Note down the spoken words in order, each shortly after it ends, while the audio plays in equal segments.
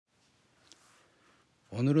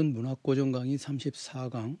오늘은 문학고전 강의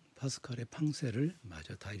 34강 파스칼의 팡세를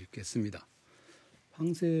마저 다 읽겠습니다.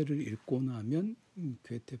 팡세를 읽고 나면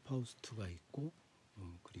괴테 파우스트가 있고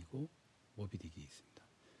그리고 모비딕이 있습니다.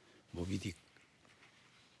 모비딕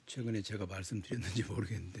최근에 제가 말씀드렸는지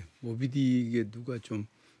모르겠는데 모비딕에 누가 좀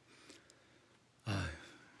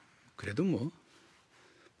그래도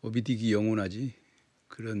모비딕이 영원하지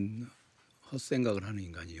그런 헛생각을 하는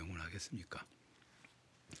인간이 영원하겠습니까?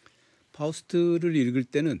 파우스트를 읽을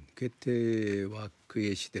때는 괴테와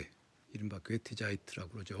그의 시대, 이른바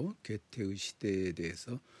괴테자이트라고 그러죠. 괴테의 시대에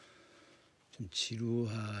대해서 좀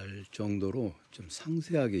지루할 정도로 좀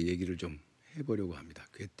상세하게 얘기를 좀 해보려고 합니다.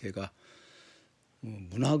 괴테가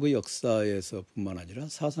문학의 역사에서 뿐만 아니라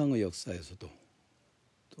사상의 역사에서도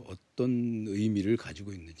또 어떤 의미를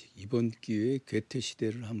가지고 있는지 이번 기회에 괴테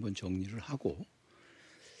시대를 한번 정리를 하고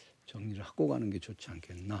가는 게 좋지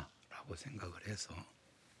않겠나라고 생각을 해서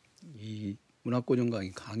이 문학고전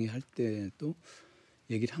강의할 때도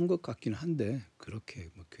얘기를 한 것 같긴 한데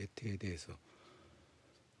그렇게 괴테에 대해서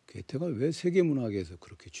괴테가 왜 세계문학에서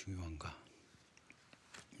그렇게 중요한가.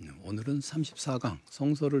 오늘은 34강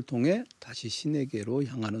성서를 통해 다시 신에게로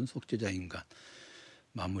향하는 속죄자 인간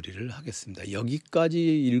마무리를 하겠습니다.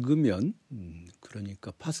 여기까지 읽으면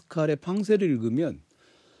그러니까 파스칼의 팡세를 읽으면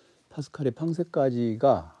파스칼의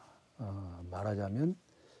팡세까지가 말하자면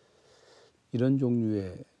이런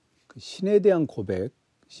종류의 그 신에 대한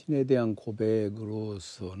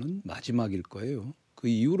고백으로서는 마지막일 거예요. 그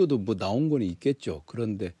이후로도 나온 건 있겠죠.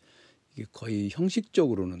 그런데 이게 거의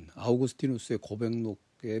형식적으로는 아우구스티누스의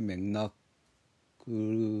고백록의 맥락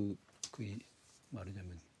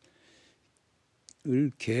말하자면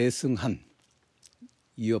을 계승한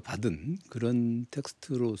이어받은 그런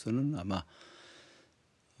텍스트로서는 아마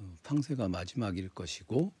팡세가 마지막일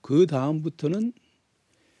것이고 그 다음부터는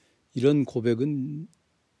이런 고백은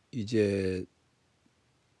이제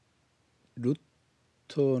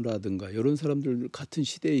루터라든가 이런 사람들 같은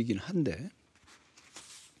시대이긴 한데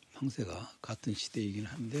팡세가 같은 시대이긴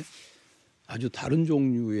한데 아주 다른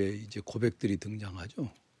종류의 이제 고백들이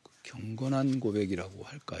등장하죠. 경건한 고백이라고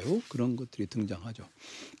할까요? 그런 것들이 등장하죠.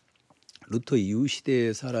 루터 이후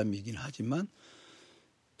시대의 사람이긴 하지만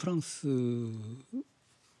프랑스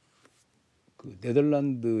그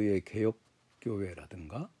네덜란드의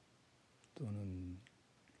개혁교회라든가 또는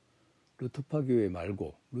루터파 교회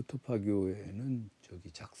말고 루터파 교회는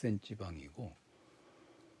저기 작센 지방이고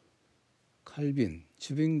칼빈,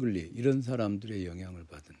 츠빙글리 이런 사람들의 영향을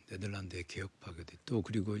받은 네덜란드의 개혁파교들 또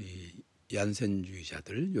그리고 이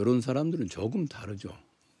얀센주의자들 이런 사람들은 조금 다르죠.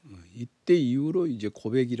 이때 이후로 이제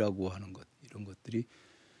고백이라고 하는 것 이런 것들이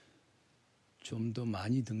좀 더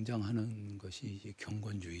많이 등장하는 것이 이제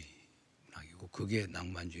경건주의 문학이고 그게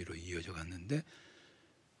낭만주의로 이어져 갔는데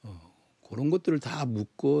그런 것들을 다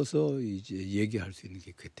묶어서 이제 얘기할 수 있는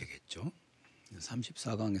게 괴테겠죠.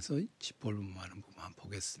 34강에서 짚볼 만한 부분만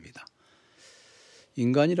보겠습니다.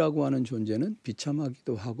 인간이라고 하는 존재는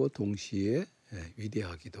비참하기도 하고 동시에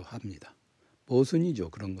위대하기도 합니다.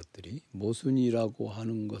 모순이죠. 그런 것들이. 모순이라고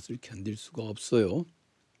하는 것을 견딜 수가 없어요.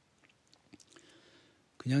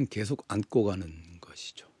 그냥 계속 안고 가는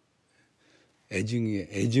것이죠.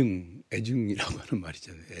 애증이라고 하는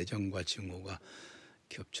말이잖아요. 애정과 증오가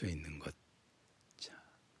겹쳐 있는 것. 자,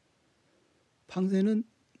 팡세는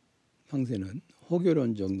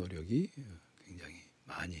호교론적 노력이 굉장히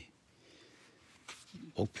많이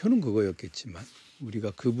목표는 그거였겠지만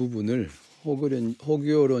우리가 그 부분을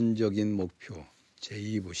호교론적인 목표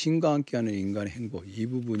제2부 신과 함께하는 인간의 행복 이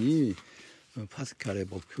부분이 파스칼의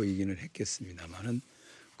목표이기는 했겠습니다만은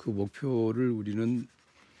그 목표를 우리는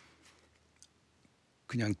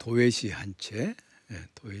그냥 도외시한 채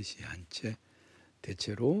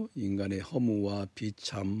대체로 인간의 허무와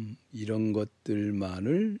비참 이런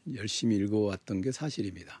것들만을 열심히 읽어왔던 게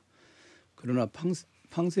사실입니다. 그러나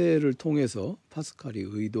팡세를 통해서 파스칼이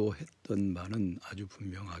의도했던 바는 아주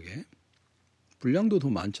분명하게 분량도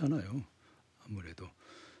더 많잖아요. 아무래도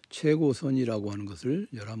최고선이라고 하는 것을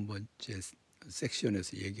 11번째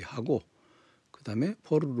섹션에서 얘기하고 그 다음에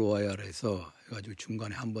포르 로야알에서 해가지고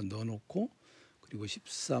중간에 한번 넣어놓고 그리고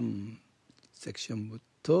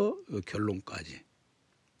 13섹션부터 결론까지는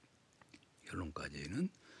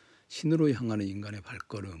신으로 향하는 인간의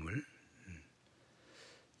발걸음을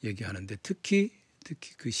얘기하는데 특히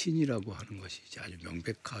그 신이라고 하는 것이 이제 아주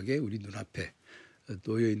명백하게 우리 눈앞에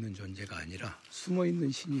놓여 있는 존재가 아니라 숨어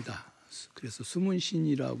있는 신이다. 그래서 숨은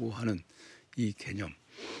신이라고 하는 이 개념,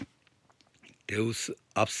 데우스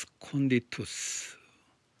압스콘디투스.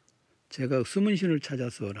 제가 숨은 신을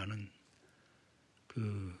찾아서라는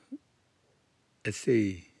그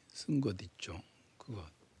에세이 쓴 것 있죠. 그거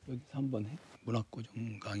여기서 한번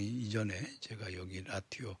문학고정 강의 이전에 제가 여기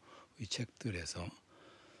라티오의 책들에서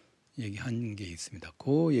얘기한 게 있습니다.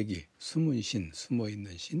 그 얘기, 숨은 신,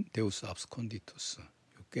 숨어있는 신, 데우스 압스콘디투스,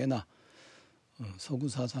 꽤나 서구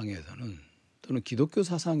사상에서는 또는 기독교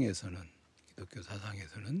사상에서는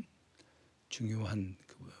중요한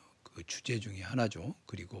그 주제 중에 하나죠.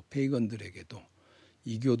 그리고 페이건들에게도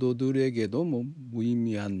이교도들에게도 뭐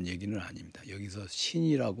무의미한 얘기는 아닙니다. 여기서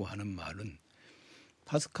신이라고 하는 말은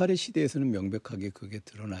파스칼의 시대에서는 명백하게 그게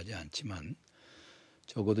드러나지 않지만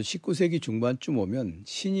적어도 19세기 중반쯤 오면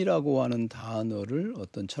신이라고 하는 단어를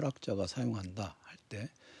어떤 철학자가 사용한다 할 때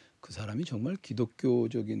그 사람이 정말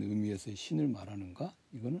기독교적인 의미에서의 신을 말하는가?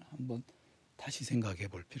 이거는 한번 다시 생각해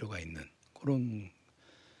볼 필요가 있는 그런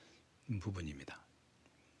부분입니다.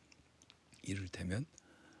 이를테면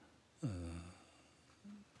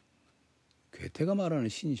괴테가 말하는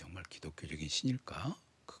신이 정말 기독교적인 신일까?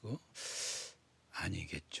 그거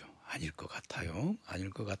아니겠죠. 아닐 것 같아요.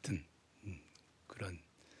 아닐 것 같은 그런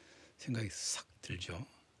생각이 싹 들죠.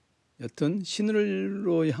 여튼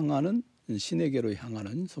신에게로 향하는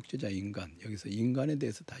속죄자 인간, 여기서 인간에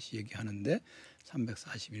대해서 다시 얘기하는데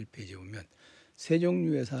 341페이지에 보면 세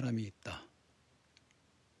종류의 사람이 있다.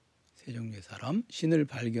 세 종류의 사람, 신을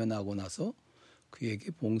발견하고 나서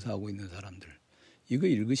그에게 봉사하고 있는 사람들. 이거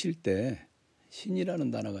읽으실 때 신이라는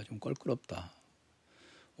단어가 좀 껄끄럽다.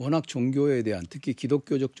 워낙 종교에 대한, 특히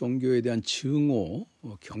기독교적 종교에 대한 증오,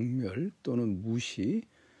 경멸 또는 무시,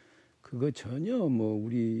 그거 전혀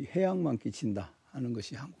우리 해악만 끼친다 하는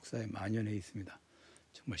것이 한국 사회에 만연해 있습니다.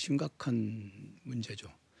 정말 심각한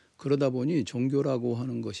문제죠. 그러다 보니 종교라고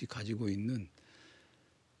하는 것이 가지고 있는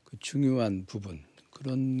그 중요한 부분,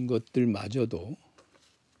 그런 것들마저도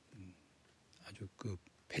아주 그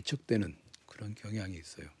배척되는 그런 경향이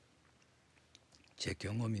있어요. 제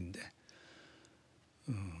경험인데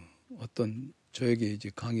어떤 저에게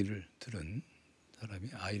이제 강의를 들은 사람이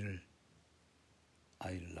아이를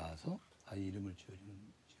낳아서 아이 이름을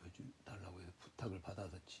지어달라고 해서 부탁을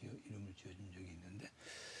받아서 이름을 지어준 적이 있는데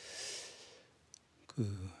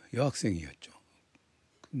그 여학생이었죠.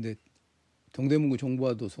 근데 동대문구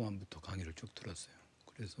종부아도서관부터 강의를 쭉 들었어요.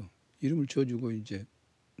 그래서 이름을 지어주고 이제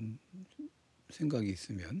생각이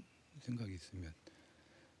있으면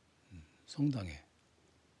성당에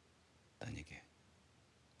다니게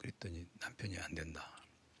그랬더니 남편이 안 된다.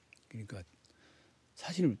 그러니까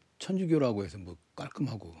사실 천주교라고 해서 뭐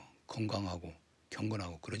깔끔하고 건강하고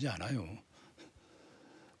경건하고 그러지 않아요.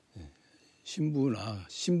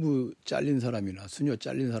 신부 잘린 사람이나 수녀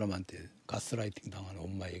잘린 사람한테 가스라이팅 당한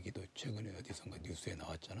엄마 얘기도 최근에 어디선가 뉴스에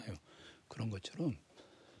나왔잖아요. 그런 것처럼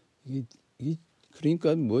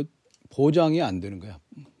그러니까 뭐 보장이 안 되는 거야.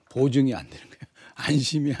 보증이 안 되는 거야.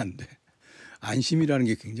 안심이 안 돼. 안심이라는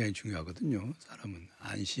게 굉장히 중요하거든요. 사람은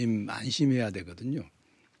안심해야 되거든요.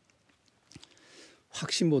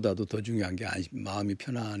 확신보다도 더 중요한 게 마음이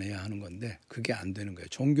편안해야 하는 건데 그게 안 되는 거예요.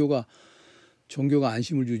 종교가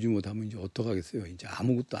안심을 주지 못하면 이제 어떡하겠어요. 이제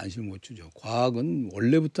아무것도 안심을 못 주죠. 과학은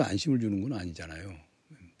원래부터 안심을 주는 건 아니잖아요.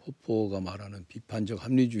 포포가 말하는 비판적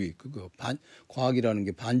합리주의, 과학이라는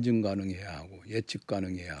게 반증 가능해야 하고 예측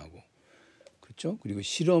가능해야 하고 그렇죠. 그리고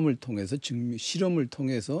실험을 통해서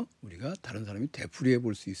우리가 다른 사람이 되풀이해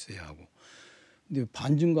볼 수 있어야 하고. 근데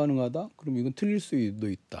반증 가능하다? 그럼 이건 틀릴 수도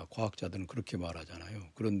있다. 과학자들은 그렇게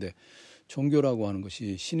말하잖아요. 그런데 종교라고 하는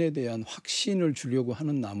것이 신에 대한 확신을 주려고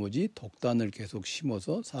하는 나머지 독단을 계속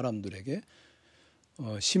심어서 사람들에게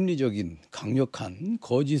심리적인 강력한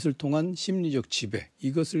거짓을 통한 심리적 지배,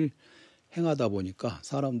 이것을 행하다 보니까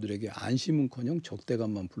사람들에게 안심은커녕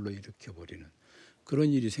적대감만 불러일으켜버리는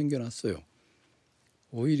그런 일이 생겨났어요.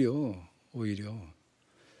 오히려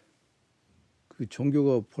그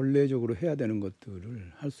종교가 본래적으로 해야 되는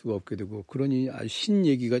것들을 할 수가 없게 되고, 그러니 신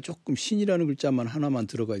얘기가 조금 신이라는 글자만 하나만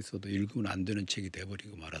들어가 있어도 읽으면 안 되는 책이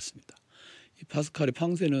돼버리고 말았습니다. 이 파스칼의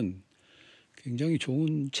팡세는 굉장히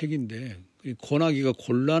좋은 책인데 권하기가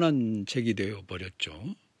곤란한 책이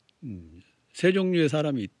되어버렸죠. 세 종류의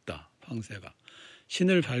사람이 있다. 팡세가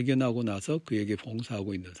신을 발견하고 나서 그에게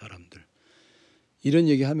봉사하고 있는 사람들, 이런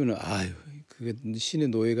얘기하면은 그게 신의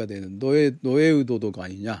노예가 되는 노예의 도도가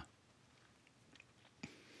아니냐.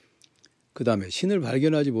 그 다음에 신을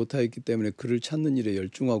발견하지 못하였기 때문에 그를 찾는 일에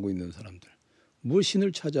열중하고 있는 사람들, 뭘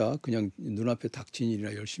신을 찾아 그냥 눈앞에 닥친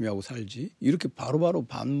일이나 열심히 하고 살지, 이렇게 바로바로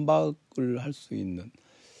반박을 할 수 있는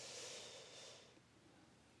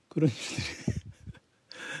그런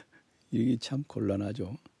일들이 이게 참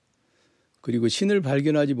곤란하죠. 그리고 신을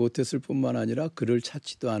발견하지 못했을 뿐만 아니라 그를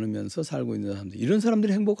찾지도 않으면서 살고 있는 사람들, 이런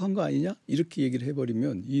사람들이 행복한 거 아니냐? 이렇게 얘기를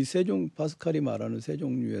해버리면 이 파스칼이 말하는 세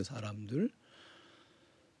종류의 사람들,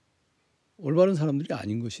 올바른 사람들이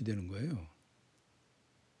아닌 것이 되는 거예요.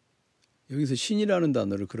 여기서 신이라는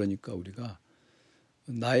단어를 그러니까 우리가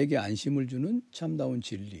나에게 안심을 주는 참다운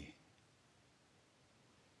진리.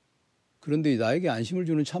 그런데 나에게 안심을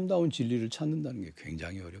주는 참다운 진리를 찾는다는 게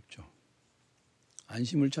굉장히 어렵죠.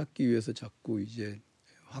 안심을 찾기 위해서 자꾸 이제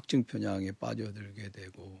확증 편향에 빠져들게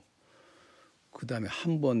되고, 그 다음에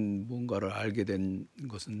한 번 뭔가를 알게 된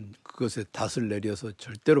것은 그것에 닷을 내려서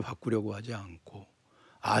절대로 바꾸려고 하지 않고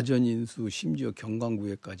아전인수 심지어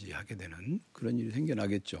경강구애까지 하게 되는 그런 일이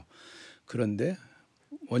생겨나겠죠. 그런데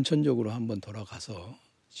원천적으로 한번 돌아가서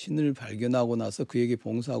신을 발견하고 나서 그에게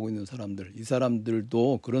봉사하고 있는 사람들, 이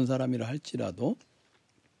사람들도 그런 사람이라 할지라도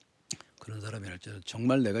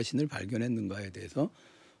정말 내가 신을 발견했는가에 대해서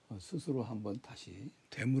스스로 한번 다시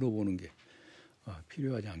되물어보는 게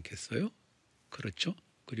필요하지 않겠어요? 그렇죠?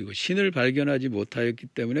 그리고 신을 발견하지 못하였기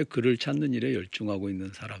때문에 그를 찾는 일에 열중하고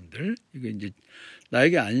있는 사람들, 이게 이제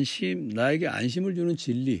나에게 안심을 주는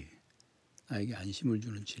진리,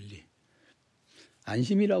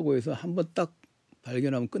 안심이라고 해서 한번 딱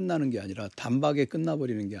발견하면 끝나는 게 아니라 단박에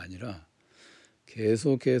끝나버리는 게 아니라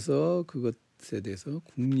계속해서 그것에 대해서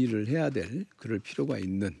궁리를 해야 될 그럴 필요가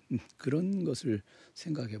있는 그런 것을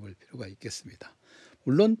생각해 볼 필요가 있겠습니다.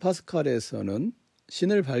 물론 파스칼에서는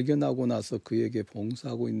신을 발견하고 나서 그에게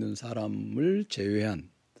봉사하고 있는 사람을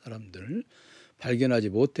제외한 사람들을 발견하지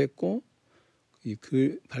못했고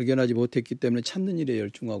발견하지 못했기 때문에 찾는 일에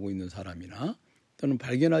열중하고 있는 사람이나 또는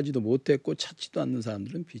발견하지도 못했고 찾지도 않는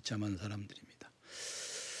사람들은 비참한 사람들입니다.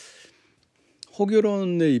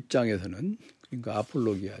 호교론의 입장에서는 그러니까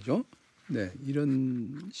아폴로기아죠. 네,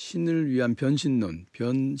 이런 신을 위한 변신론,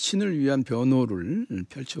 신을 위한 변호를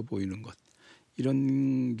펼쳐 보이는 것,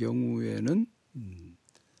 이런 경우에는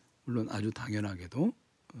물론 아주 당연하게도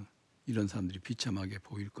이런 사람들이 비참하게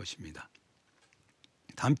보일 것입니다.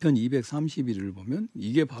 단편 231을 보면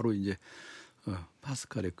이게 바로 이제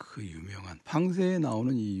파스칼의 그 유명한 팡세에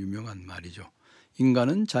나오는 이 유명한 말이죠.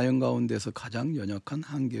 인간은 자연 가운데서 가장 연약한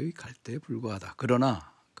한계의 갈대에 불과하다.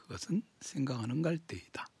 그러나 그것은 생각하는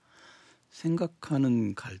갈대이다.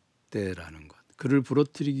 생각하는 갈대라는 것. 그를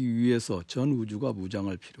부러뜨리기 위해서 전 우주가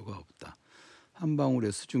무장할 필요가 없다. 한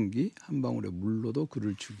방울의 수증기, 한 방울의 물로도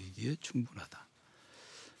그를 죽이기에 충분하다.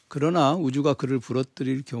 그러나 우주가 그를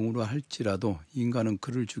부러뜨릴 경우로 할지라도 인간은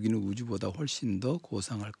그를 죽이는 우주보다 훨씬 더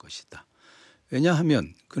고상할 것이다.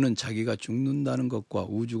 왜냐하면 그는 자기가 죽는다는 것과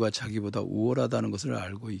우주가 자기보다 우월하다는 것을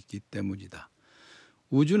알고 있기 때문이다.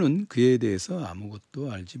 우주는 그에 대해서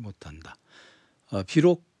아무것도 알지 못한다.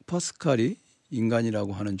 비록 파스칼이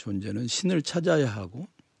인간이라고 하는 존재는 신을 찾아야 하고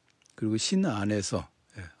그리고 신 안에서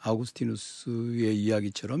아우구스티누스의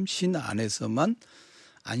이야기처럼 신 안에서만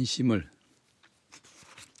안심을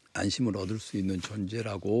얻을 수 있는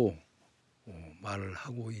존재라고 말을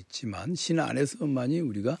하고 있지만 신 안에서만이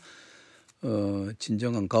우리가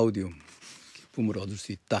진정한 가우디움, 기쁨을 얻을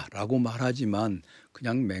수 있다라고 말하지만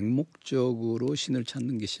그냥 맹목적으로 신을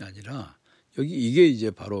찾는 것이 아니라 이게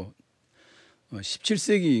이제 바로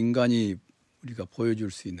 17세기 인간이 우리가 보여줄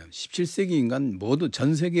수 있는 17세기 인간 모두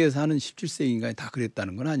전 세계에 사는 17세기 인간이 다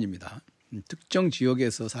그랬다는 건 아닙니다. 특정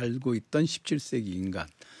지역에서 살고 있던 17세기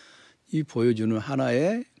인간이 보여주는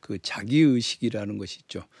하나의 그 자기의식이라는 것이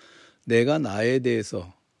있죠. 내가 나에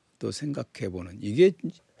대해서 또 생각해보는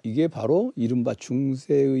이게 바로 이른바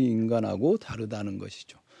중세의 인간하고 다르다는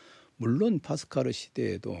것이죠. 물론 파스칼의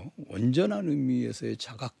시대에도 온전한 의미에서의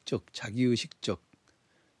자각적, 자기의식적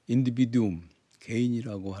인디비두움,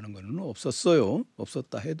 개인이라고 하는 것은 없었어요.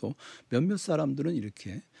 없었다 해도 몇몇 사람들은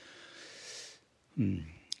이렇게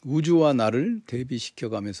우주와 나를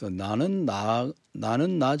대비시켜가면서 나는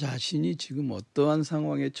나 자신이 지금 어떠한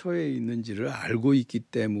상황에 처해 있는지를 알고 있기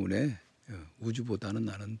때문에 우주보다는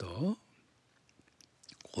나는 더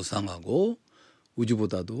고상하고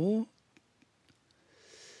우주보다도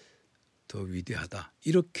더 위대하다.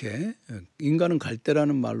 이렇게 인간은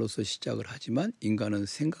갈대라는 말로서 시작을 하지만 인간은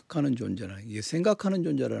생각하는 존재라는 이게 생각하는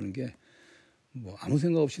존재라는 게 뭐 아무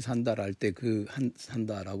생각 없이 산다랄 때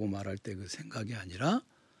산다라고 말할 때 그 생각이 아니라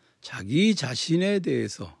자기 자신에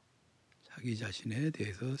대해서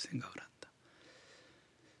생각을 한다.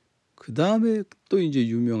 그 다음에 또 이제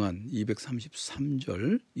유명한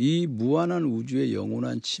 233절 이 무한한 우주의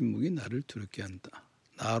영원한 침묵이 나를 두렵게 한다.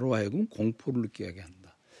 나로 하여금 공포를 느끼게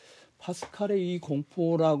한다. 파스칼의 이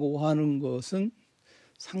공포라고 하는 것은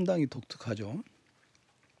상당히 독특하죠.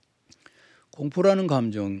 공포라는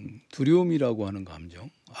감정, 두려움이라고 하는 감정,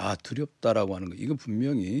 두렵다라고 하는 거, 이건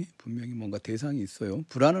분명히 뭔가 대상이 있어요.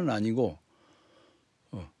 불안은 아니고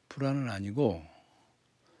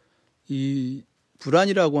이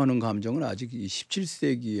불안이라고 하는 감정은 아직 이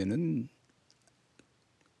 17세기에는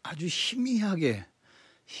아주 희미하게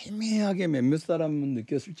몇몇 사람은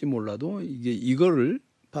느꼈을지 몰라도 이거를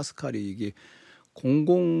파스칼이 이게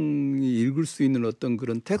공공이 읽을 수 있는 어떤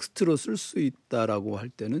그런 텍스트로 쓸 수 있다라고 할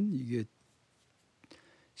때는 이게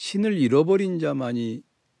신을 잃어버린 자만이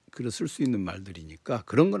글을 쓸 수 있는 말들이니까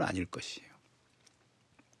그런 건 아닐 것이에요.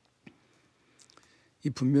 이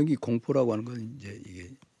분명히 공포라고 하는 건 이제 이게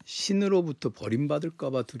신으로부터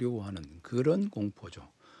버림받을까봐 두려워하는 그런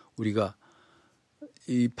공포죠. 우리가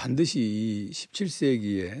이 반드시 이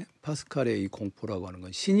 17세기에 파스칼의 이 공포라고 하는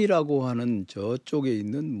건 신이라고 하는 저쪽에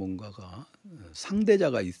있는 뭔가가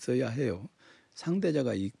상대자가 있어야 해요.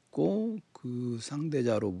 상대자가 있고 그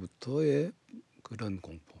상대자로부터의 그런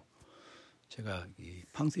공포. 제가 이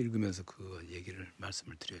팡스 읽으면서 그 얘기를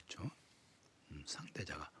말씀을 드렸죠.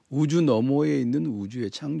 상대자가 우주 너머에 있는 우주의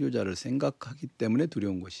창조자를 생각하기 때문에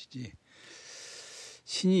두려운 것이지,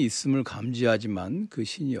 신이 있음을 감지하지만 그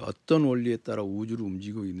신이 어떤 원리에 따라 우주를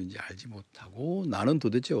움직이고 있는지 알지 못하고 나는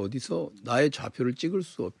도대체 어디서 나의 좌표를 찍을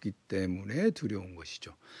수 없기 때문에 두려운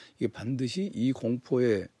것이죠. 이게 반드시 이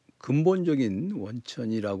공포의 근본적인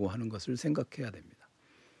원천이라고 하는 것을 생각해야 됩니다.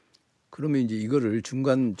 그러면 이제 이거를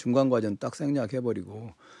중간 과정 딱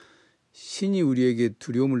생략해버리고 신이 우리에게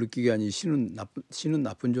두려움을 느끼게 하니 신은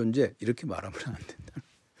나쁜 존재 이렇게 말하면 안 된다.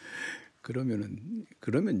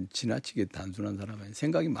 그러면 지나치게 단순한 사람이,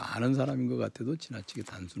 생각이 많은 사람인 것 같아도 지나치게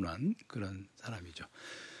단순한 그런 사람이죠.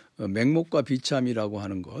 맹목과 비참이라고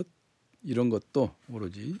하는 것, 이런 것도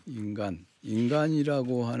오로지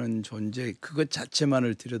인간이라고 하는 존재 그것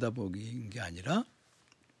자체만을 들여다보는 게 아니라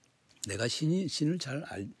내가 신이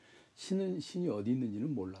어디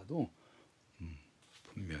있는지는 몰라도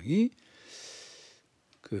분명히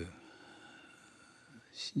그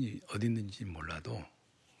신이 어디 있는지 몰라도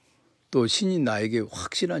또 신이 나에게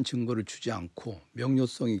확실한 증거를 주지 않고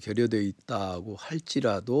명료성이 결여되어 있다고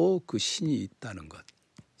할지라도 그 신이 있다는 것,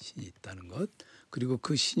 그리고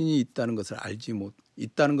그 신이 있다는 것을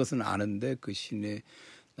있다는 것은 아는데 그 신이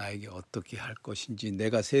나에게 어떻게 할 것인지,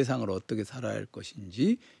 내가 세상을 어떻게 살아야 할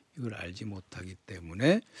것인지 이걸 알지 못하기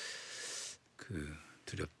때문에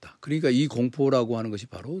두렵다. 그러니까 이 공포라고 하는 것이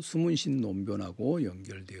바로 숨은신 논변하고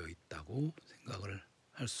연결되어 있다고 생각을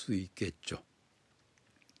할 수 있겠죠.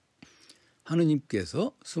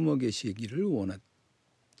 하느님께서 숨어 계시기를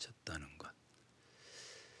원하셨다는 것.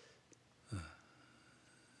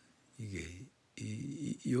 이게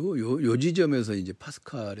요 지점에서 이제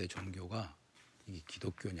파스칼의 종교가 이게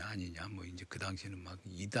기독교냐 아니냐 뭐 이제 그 당시에는 막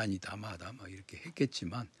이단이다 마다 막 이렇게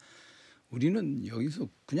했겠지만 우리는 여기서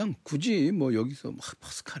그냥 굳이 뭐 여기서 막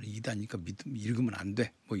파스칼이 이단이니까 읽으면 안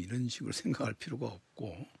돼 뭐 이런 식으로 생각할 필요가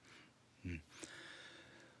없고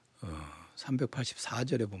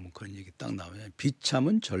 384절에 보면 그런 얘기 딱 나오잖아요.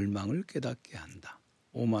 비참은 절망을 깨닫게 한다.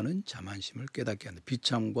 오만은 자만심을 깨닫게 한다.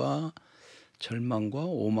 비참과 절망과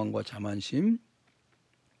오만과 자만심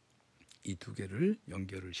이 두 개를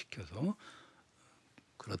연결을 시켜서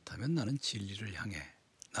그렇다면 나는 진리를 향해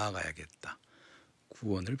나아가야겠다.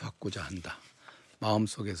 구원을 받고자 한다.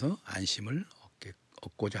 마음속에서 안심을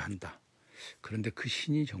얻고자 한다. 그런데 그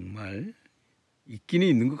신이 정말 있기는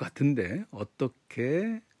있는 것 같은데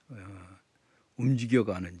어떻게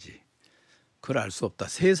움직여가는지 그걸 알 수 없다.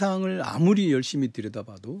 세상을 아무리 열심히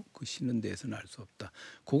들여다봐도 그 신에 대해서는 알 수 없다.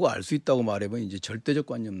 그거 알 수 있다고 말해보면 이제 절대적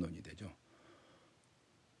관념론이 되죠.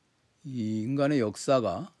 이 인간의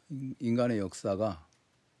역사가 인간이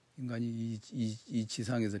이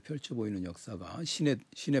지상에서 펼쳐 보이는 역사가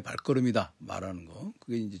신의 발걸음이다 말하는 거,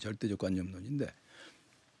 그게 이제 절대적 관념론인데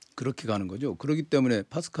그렇게 가는 거죠. 그렇기 때문에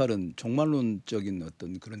파스칼은 종말론적인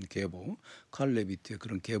어떤 그런 계보, 칼 레비트의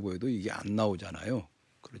그런 계보에도 이게 안 나오잖아요.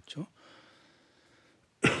 그렇죠?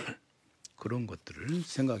 그런 것들을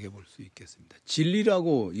생각해 볼 수 있겠습니다.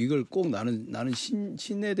 진리라고 이걸 꼭 나는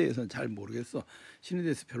신에 대해서는 잘 모르겠어. 신에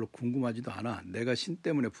대해서 별로 궁금하지도 않아. 내가 신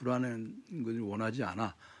때문에 불안한 것을 원하지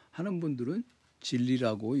않아. 하는 분들은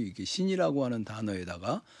진리라고 이게 신이라고 하는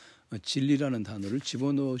단어에다가 진리라는 단어를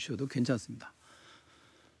집어넣으셔도 괜찮습니다.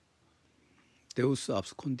 데우스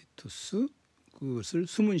압스콘디투스, 그것을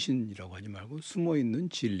숨은 신이라고 하지 말고 숨어있는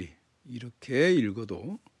진리, 이렇게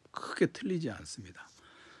읽어도 크게 틀리지 않습니다.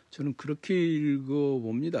 저는 그렇게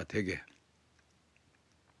읽어봅니다. 대개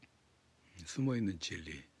숨어있는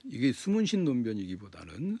진리, 이게 숨은 신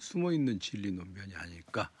논변이기보다는 숨어있는 진리 논변이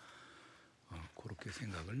아닐까 그렇게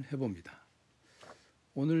생각을 해봅니다.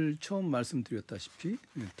 오늘 처음 말씀드렸다시피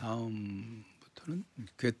다음부터는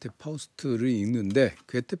괴테 파우스트를 읽는데,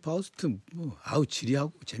 괴테 파우스트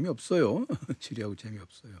지리하고 재미없어요. 지리하고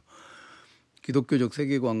재미없어요. 기독교적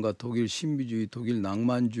세계관과 독일 신비주의, 독일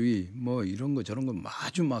낭만주의 뭐 이런 거 저런 거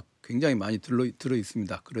아주 막 굉장히 많이 들어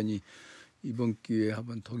있습니다. 그러니 이번 기회에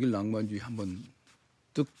한번 독일 낭만주의 한번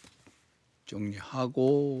뜩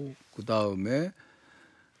정리하고 그 다음에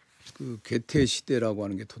그 괴테 시대라고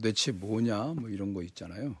하는 게 도대체 뭐냐 뭐 이런 거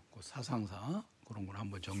있잖아요. 그 사상사 그런 걸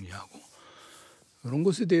한번 정리하고 이런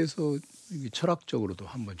것에 대해서 철학적으로도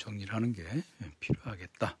한번 정리를 하는 게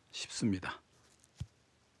필요하겠다 싶습니다.